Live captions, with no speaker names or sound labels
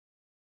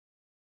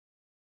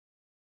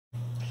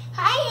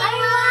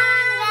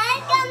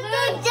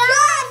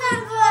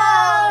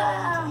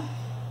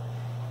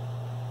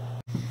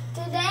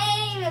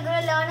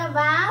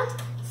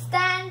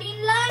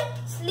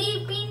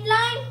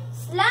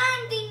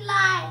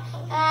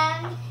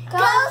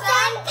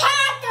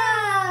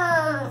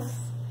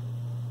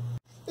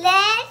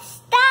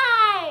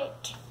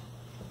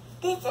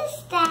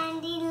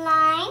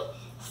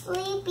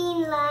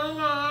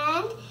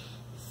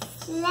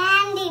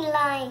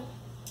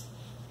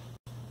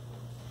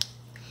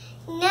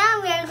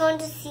going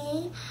to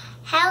see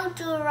how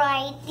to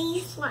write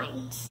these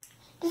lines.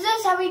 This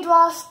is how we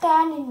draw a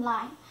standing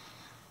line.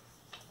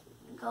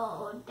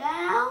 Go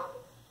down,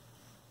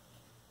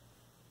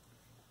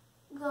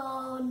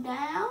 go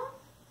down,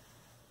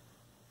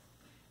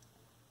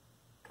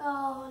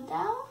 go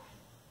down.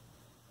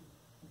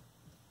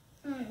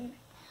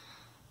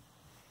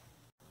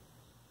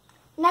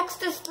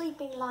 Next is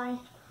sleeping line.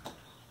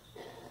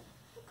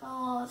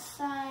 Go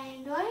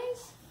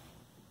sideways,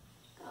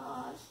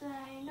 go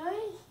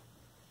sideways,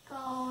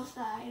 go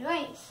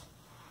sideways.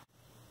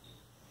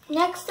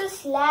 Next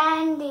is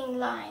landing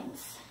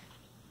lines.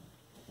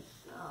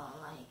 Go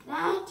like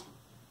that,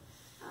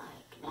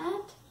 like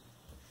that,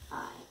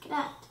 like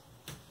that,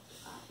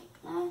 like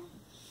that,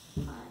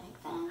 like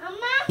that,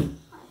 Mama?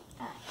 like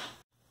that.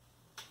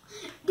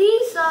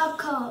 These are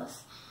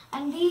curves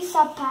and these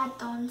are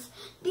patterns.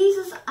 This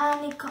is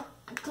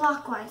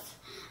clockwise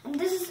and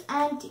this is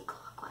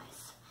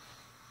anti-clockwise.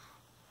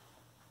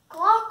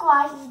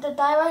 Clockwise is the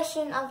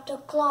direction of the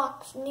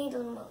clock's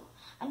needle move,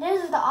 and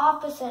this is the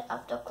opposite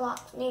of the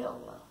clock's needle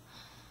move.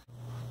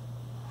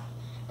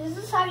 This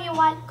is how you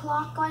write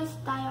clockwise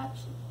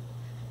direction.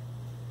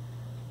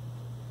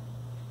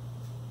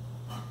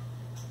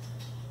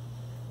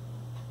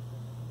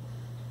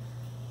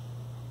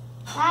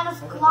 That is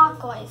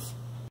clockwise.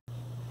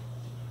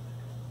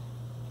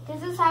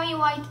 This is how you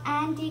write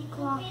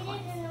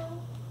anti-clockwise.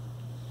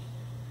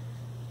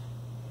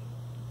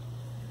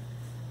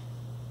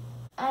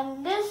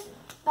 And this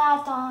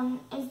pattern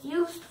is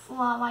used for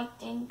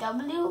writing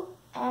W,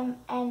 M,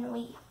 and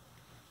V.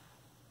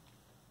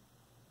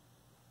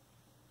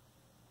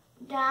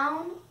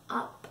 Down,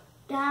 up,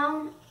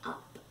 down,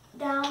 up,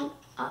 down,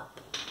 up,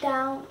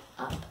 down,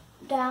 up,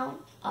 down,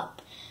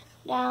 up,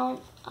 down,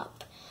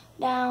 up,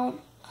 down,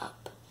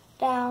 up,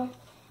 down,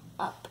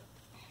 up.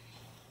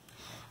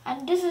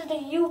 And this is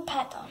the U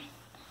pattern.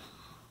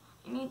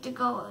 You need to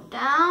go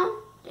down,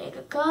 take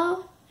a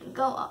curve, and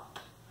go up.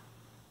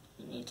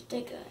 You need to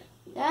take a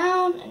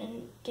down, and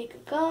then take a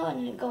curve,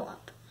 and then go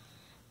up.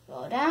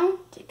 Go down,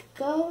 take a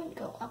curve, and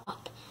go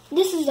up.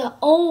 This is the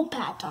O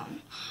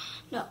pattern.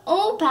 The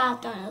O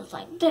pattern is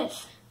like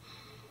this.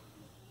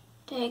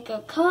 Take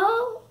a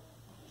curve,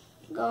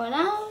 go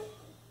down,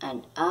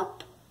 and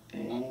up,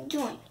 and then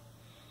join.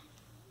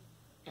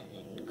 And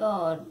then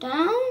go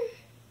down,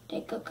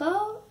 take a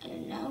curve,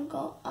 and now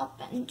go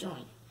up and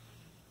join.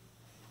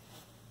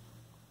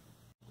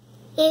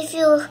 If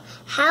you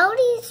have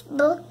these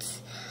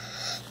books,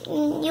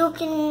 you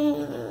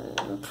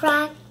can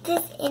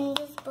practice in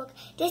this book.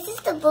 This is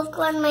the book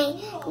one my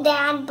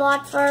dad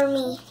bought for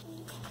me.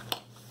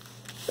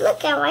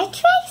 Look how I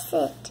trace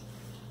it.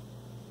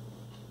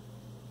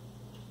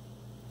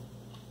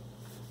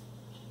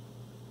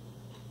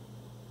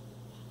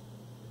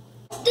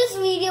 This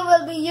video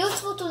will be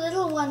useful to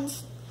little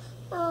ones.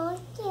 Oh,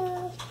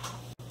 cute.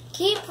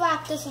 Keep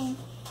practicing.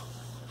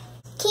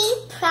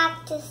 Keep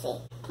practicing.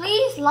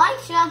 Please like,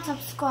 share, and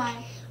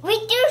subscribe.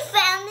 With your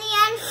family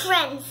and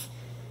friends.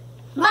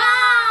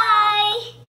 Bye!